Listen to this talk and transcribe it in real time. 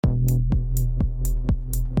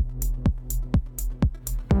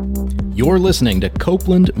You're listening to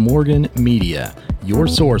Copeland Morgan Media, your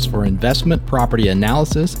source for investment property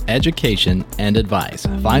analysis, education, and advice.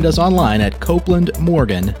 Find us online at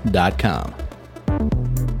copelandmorgan.com.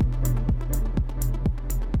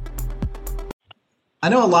 I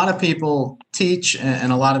know a lot of people teach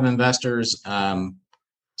and a lot of investors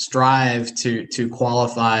strive to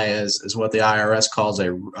qualify as what the IRS calls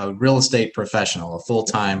a real estate professional, a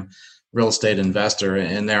full-time real estate investor.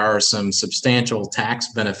 And there are some substantial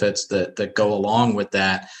tax benefits that go along with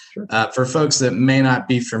that. Sure. For folks that may not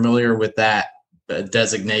be familiar with that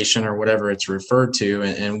designation or whatever it's referred to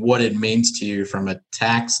and what it means to you from a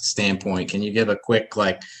tax standpoint, can you give a quick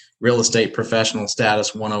real estate professional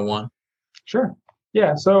status 101? Sure.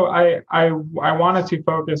 Yeah, so I wanted to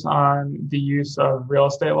focus on the use of real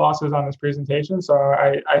estate losses on this presentation. So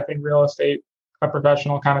I think real estate, a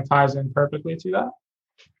professional, kind of ties in perfectly to that.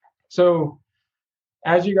 So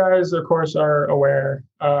as you guys, of course, are aware,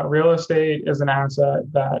 real estate is an asset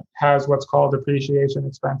that has what's called depreciation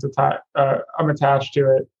expense attached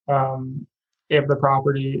to it if the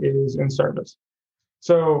property is in service.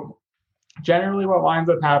 So generally what winds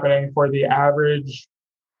up happening for the average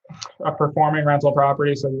a performing rental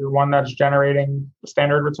property, so you're one that's generating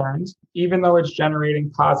standard returns, even though it's generating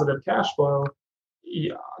positive cash flow,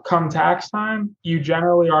 come tax time, you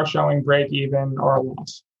generally are showing break even or a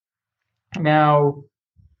loss. Now,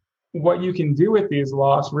 what you can do with these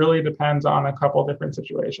losses really depends on a couple different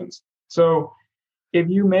situations. So if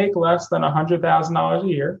you make less than $100,000 a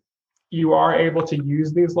year, you are able to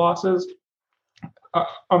use these losses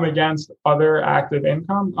against other active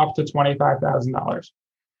income up to $25,000.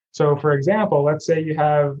 So for example, let's say you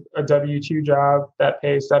have a W-2 job that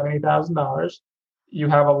pays $70,000. You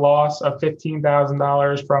have a loss of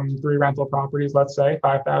 $15,000 from 3 rental properties, let's say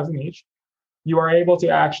 $5,000 each. You are able to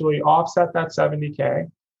actually offset that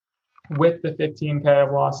 $70K with the $15K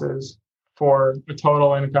of losses for a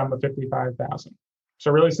total income of $55,000.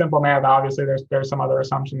 So really simple math. Obviously, there's some other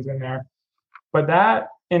assumptions in there, but that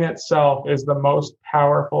in itself is the most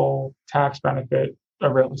powerful tax benefit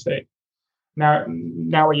of real estate. Now,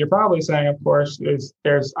 what you're probably saying, of course, is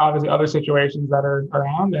there's obviously other situations that are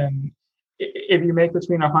around, and if you make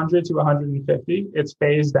between 100 to 150, it's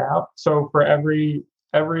phased out. So for every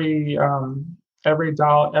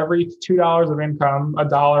 $2 of income,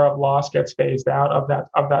 $1 of loss gets phased out of that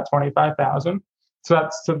 25,000. So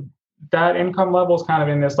that income level is kind of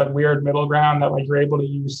in this weird middle ground that you're able to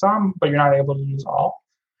use some, but you're not able to use all.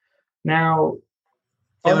 Now,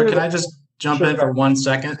 Taylor, can I just jump in for 1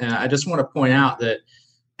 second? And I just want to point out that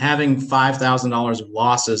having $5,000 of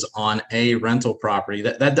losses on a rental property,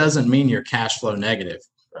 that doesn't mean you're cash flow negative.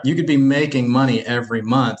 Right. You could be making money every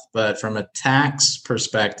month, but from a tax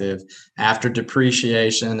perspective, after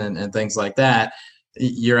depreciation and things like that,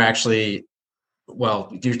 you're actually,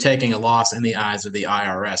 you're taking a loss in the eyes of the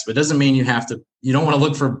IRS. But it doesn't mean you don't want to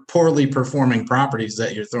look for poorly performing properties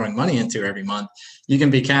that you're throwing money into every month. You can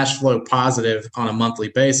be cash flow positive on a monthly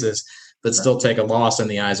basis, but still take a loss in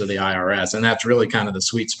the eyes of the IRS. And that's really kind of the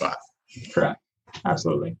sweet spot. Correct.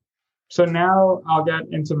 Absolutely. So now I'll get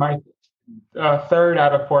into my third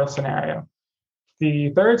out of fourth scenario.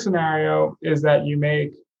 The third scenario is that you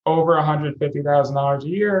make over $150,000 a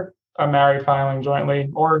year, married filing jointly,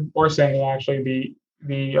 or single. Actually,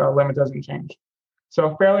 the limit doesn't change.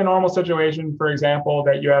 So a fairly normal situation, for example,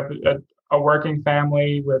 that you have a working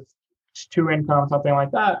family with 2 incomes, something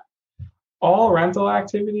like that. All rental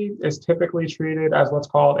activity is typically treated as what's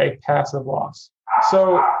called a passive loss.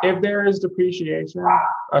 So if there is depreciation,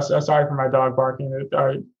 sorry for my dog barking,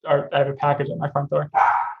 I have a package at my front door.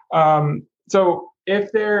 So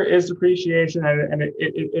if there is depreciation and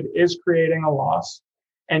it is creating a loss,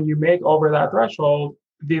 and you make over that threshold,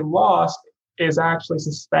 the loss is actually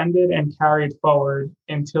suspended and carried forward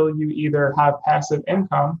until you either have passive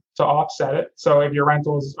income to offset it. So if your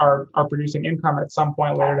rentals are producing income at some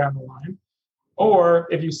point later down the line, or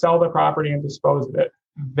if you sell the property and dispose of it,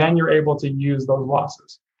 then you're able to use those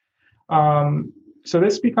losses. So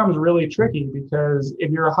this becomes really tricky because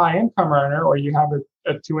if you're a high income earner or you have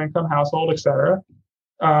a 2-income household, et cetera,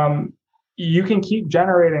 you can keep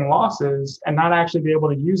generating losses and not actually be able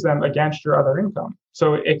to use them against your other income.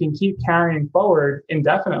 So it can keep carrying forward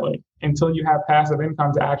indefinitely until you have passive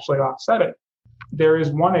income to actually offset it. There is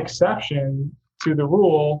one exception to the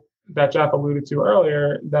rule that Jeff alluded to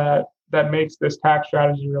earlier that makes this tax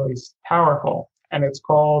strategy really powerful, and it's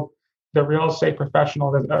called the real estate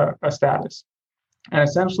professional status. And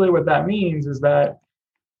essentially what that means is that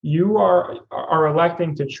you are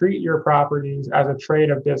electing to treat your properties as a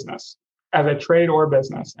trade or business, and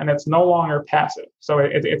it's no longer passive. So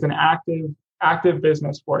it's an active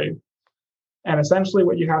business for you. And essentially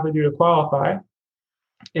what you have to do to qualify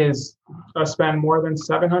is spend more than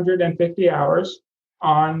 750 hours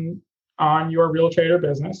on your real estate or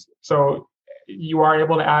business. So you are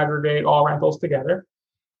able to aggregate all rentals together.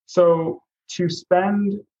 So to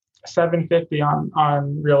spend 750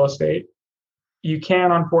 on real estate, you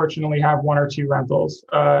can unfortunately have one or two rentals.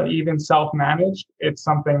 Even self-managed, it's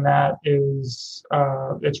something that is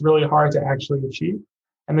it's really hard to actually achieve.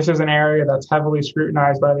 And this is an area that's heavily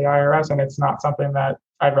scrutinized by the IRS, and it's not something that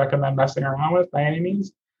I'd recommend messing around with by any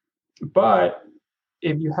means. But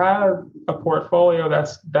if you have a portfolio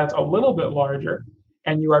that's a little bit larger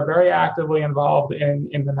and you are very actively involved in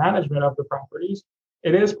the management of the properties,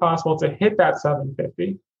 it is possible to hit that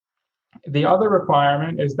 750. The other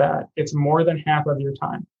requirement is that it's more than half of your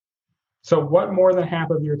time. So what more than half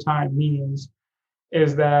of your time means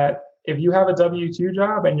is that if you have a W-2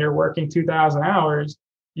 job and you're working 2,000 hours,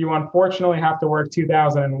 you unfortunately have to work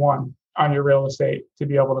 2,001 on your real estate to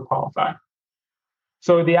be able to qualify.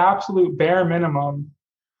 So the absolute bare minimum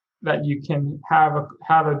that you can have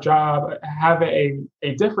a job, have a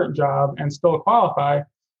different job and still qualify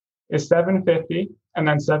is 750 and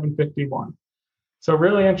then 751. So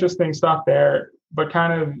really interesting stuff there, but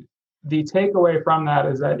kind of the takeaway from that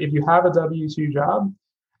is that if you have a W-2 job,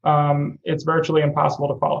 it's virtually impossible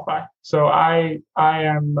to qualify. So I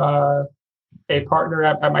am a partner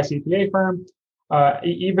at my CPA firm.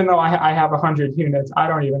 Even though I have 100 units, I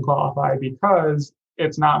don't even qualify because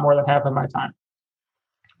it's not more than half of my time.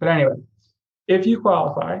 But anyway, if you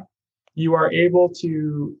qualify, you are able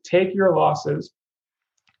to take your losses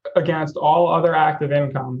against all other active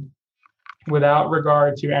income without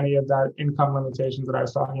regard to any of that income limitations that I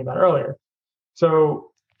was talking about earlier. So,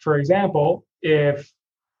 for example, if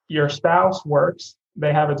your spouse works,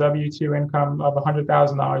 they have a W-2 income of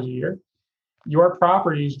 $100,000 a year, your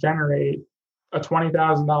properties generate a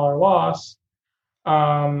 $20,000 loss,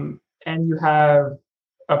 and you have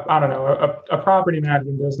a property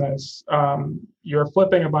management business, you're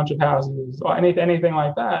flipping a bunch of houses, anything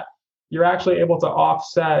like that, you're actually able to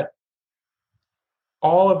offset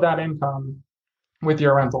all of that income with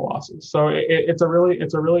your rental losses. So it's a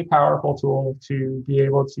really powerful tool to be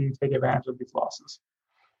able to take advantage of these losses.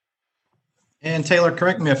 And Taylor,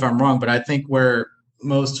 correct me if I'm wrong, but I think where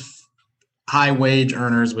most high wage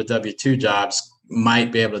earners with W-2 jobs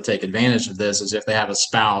might be able to take advantage of this is if they have a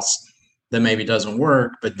spouse that maybe doesn't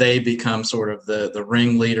work, but they become sort of the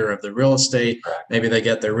ringleader of the real estate. Correct. Maybe they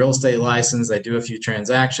get their real estate license, they do a few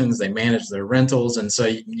transactions, they manage their rentals. And so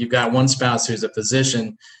you've got one spouse who's a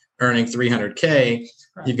physician earning $300K.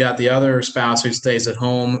 Right. You've got the other spouse who stays at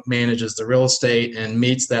home, manages the real estate, and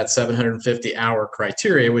meets that 750-hour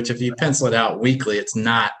criteria, which if you pencil it out weekly, it's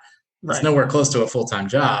not. Right. It's nowhere close to a full-time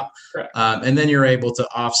job. And then you're able to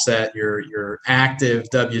offset your active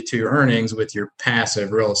W-2 earnings with your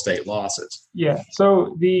passive real estate losses. Yeah.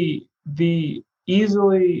 So there's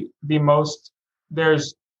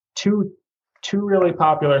two really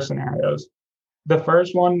popular scenarios. The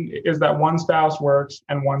first one is that one spouse works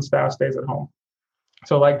and one spouse stays at home.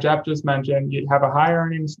 So like Jeff just mentioned, you have a high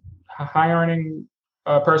earning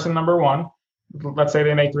person number one. Let's say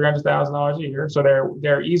they make $300,000 a year, so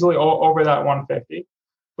they're easily over that 150.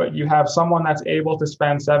 But you have someone that's able to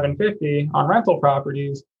spend 750 on rental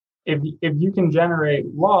properties. If you can generate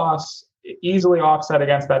loss, easily offset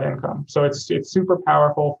against that income. So it's super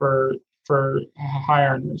powerful for high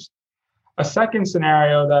earners. A second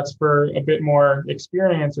scenario that's for a bit more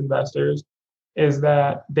experienced investors is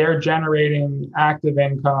that they're generating active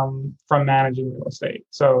income from managing real estate.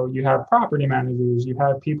 So you have property managers, you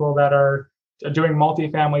have people that are doing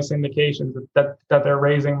multifamily syndications that they're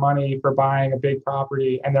raising money for buying a big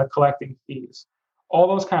property and they're collecting fees. All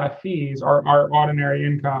those kind of fees are ordinary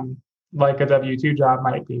income, like a W-2 job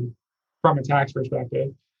might be from a tax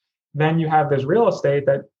perspective. Then you have this real estate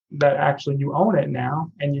that actually you own it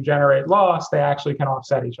now and you generate loss, they actually can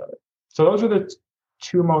offset each other. So those are the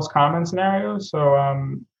two most common scenarios. So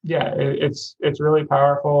it's really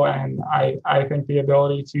powerful, and I think the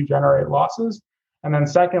ability to generate losses, and then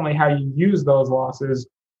secondly, how you use those losses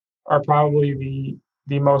are probably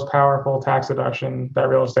the most powerful tax deduction that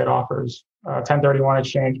real estate offers. 1031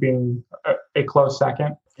 exchange being a close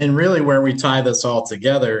second. And really where we tie this all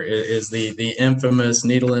together is the infamous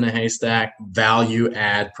needle in a haystack value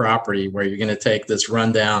add property, where you're going to take this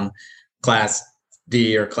rundown Class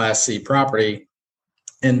D or Class C property,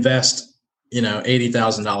 invest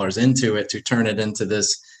 $80,000 into it to turn it into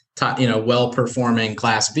this well-performing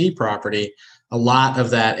Class B property. A lot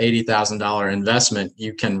of that $80,000 investment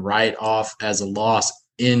you can write off as a loss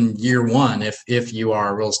in year one if you are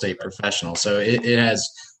a real estate professional. So it has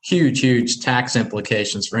huge tax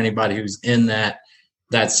implications for anybody who's in that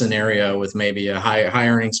scenario with maybe a high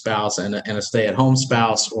earning spouse and a stay-at-home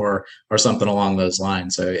spouse or something along those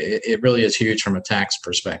lines. So it really is huge from a tax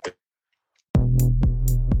perspective.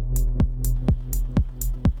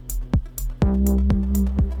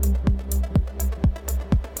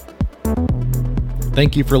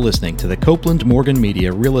 Thank you for listening to the Copeland Morgan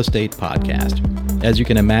Media Real Estate Podcast. As you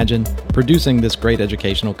can imagine, producing this great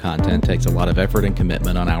educational content takes a lot of effort and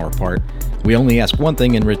commitment on our part. We only ask one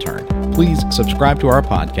thing in return. Please subscribe to our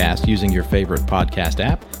podcast using your favorite podcast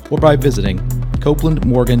app or by visiting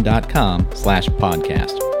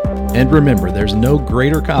copelandmorgan.com/podcast. And remember, there's no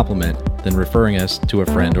greater compliment than referring us to a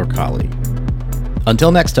friend or colleague.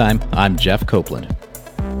 Until next time, I'm Jeff Copeland.